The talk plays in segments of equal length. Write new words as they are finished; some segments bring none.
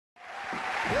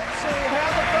Let's see how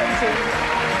the voting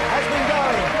has been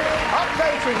going.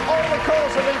 Updating, all the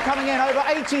calls have been coming in, over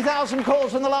 80,000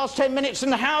 calls in the last 10 minutes,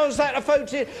 and how has that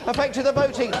affected the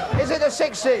voting? Is it the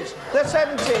 60s, the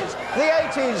 70s, the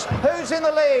 80s? Who's in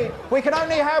the lead? We can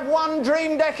only have one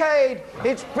dream decade.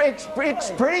 The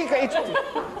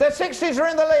 60s are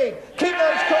in the lead. Keep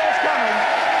those calls coming.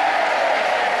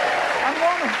 And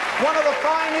one of the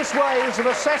finest ways of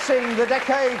assessing the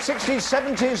decade, 60s,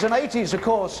 70s and 80s, of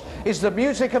course, is the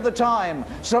music of the time.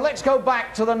 So let's go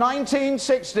back to the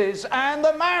 1960s and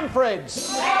the Manfreds.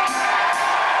 There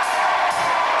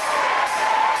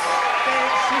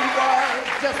she was,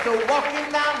 just walking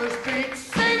down the street,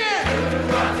 singing.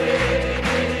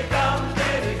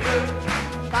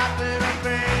 Popping her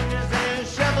fingers and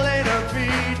shuffling her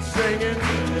feet, singing.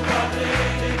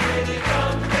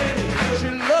 She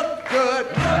looked good,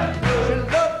 she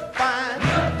looked fine,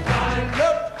 she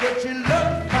looked good, she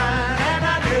looked fine, and I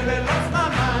nearly lost my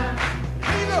mind.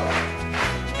 Here you go.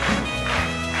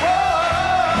 Oh,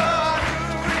 I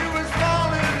knew he was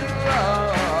falling in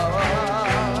love.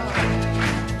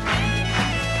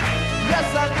 Yes,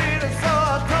 I did, and so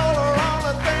I told her all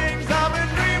the things I've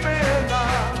been dreaming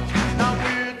of. Now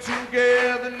we're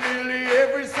together nearly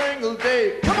every single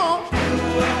day. Come on.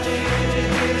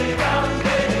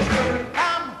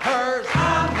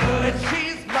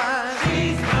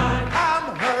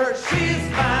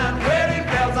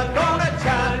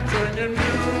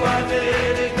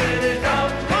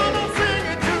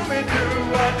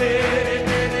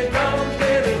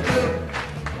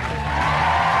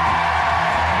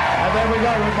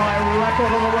 With my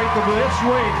record of the week of this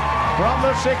week from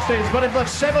the 60s. But if the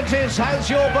 70s has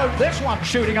your vote, this one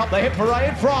shooting up the hit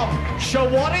parade from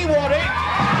Shawaddy Waddy.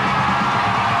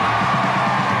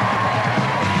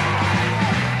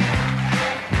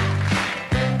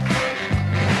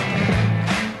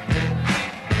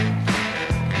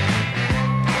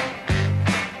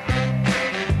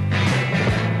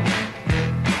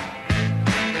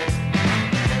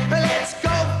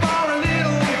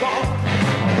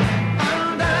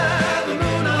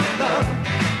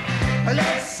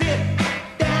 Let's sit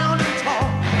down and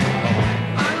talk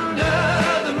under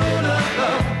the moon of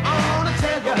love. I wanna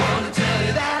tell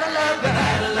you that I love you,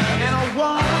 and I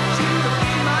want you to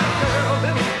be my girl,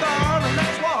 little darling.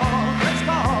 Let's walk, let's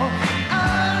talk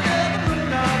under the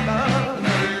moon of love.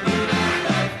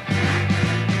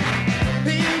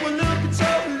 You were looking so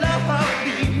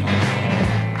lovely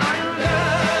under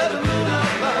the moon of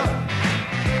love.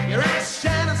 Your eyes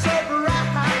shining so bright.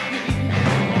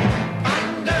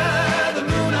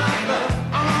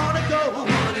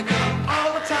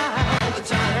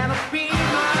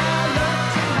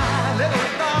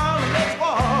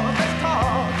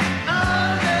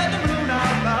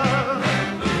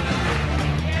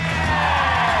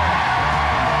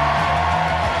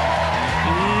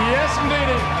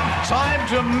 Time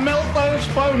to melt those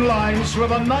phone lines for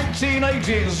the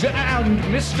 1980s and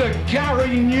Mr.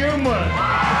 Gary Newman.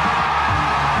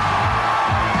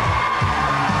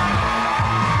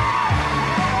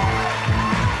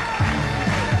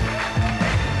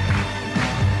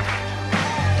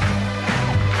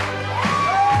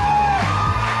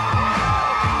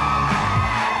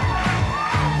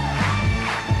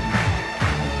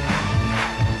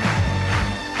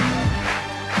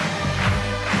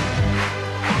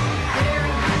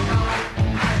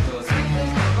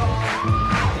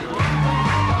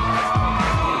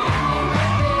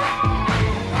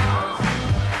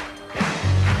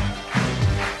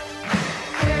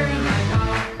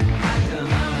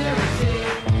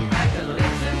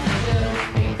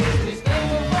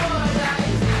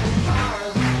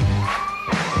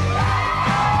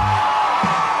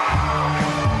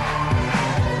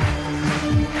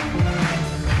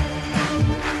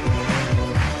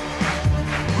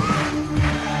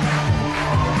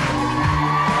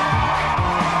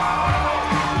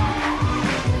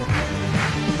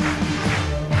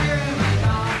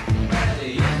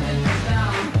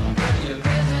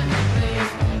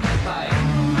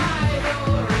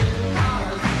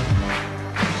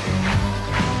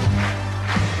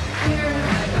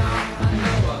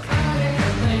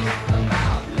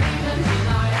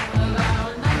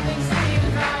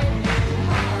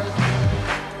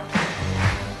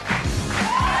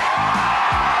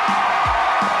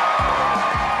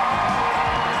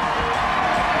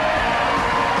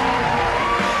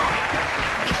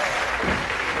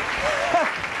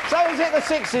 The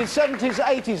 60s, 70s,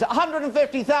 80s,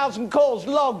 150,000 calls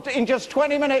logged in just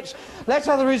 20 minutes. Let's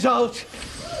have the result.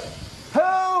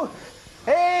 Who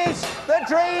is the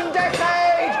dream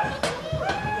decade?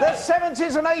 The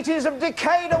 70s and 80s have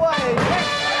decayed away.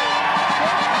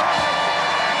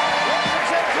 Let's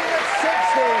accept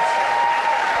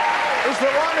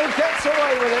gets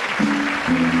away with it.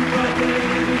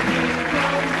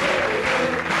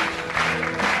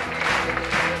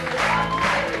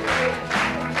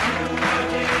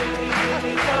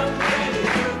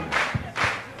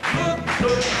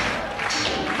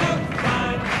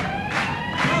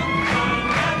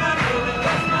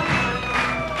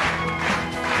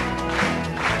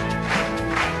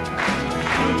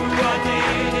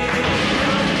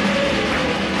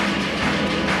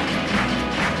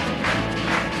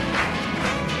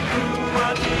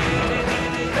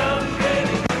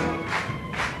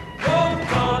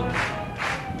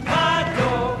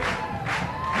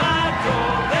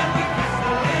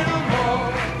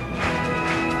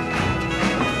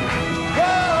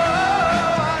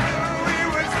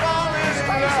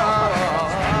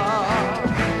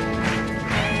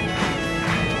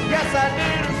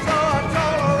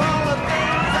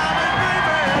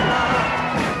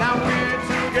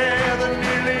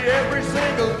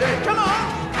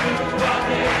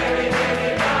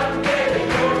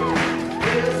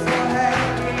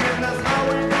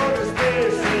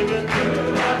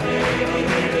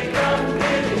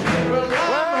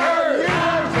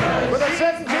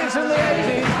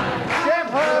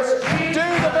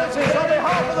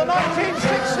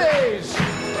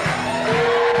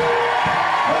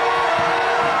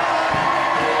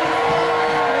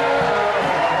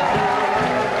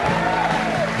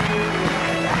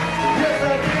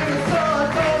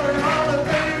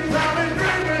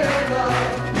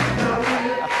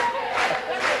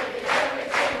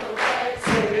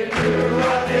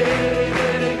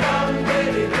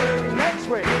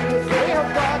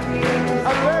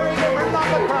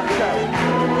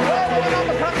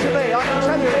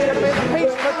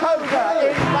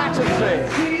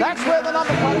 That's where the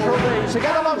number crunch will be. So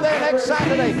get along there next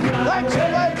Saturday. Thanks for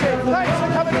voting.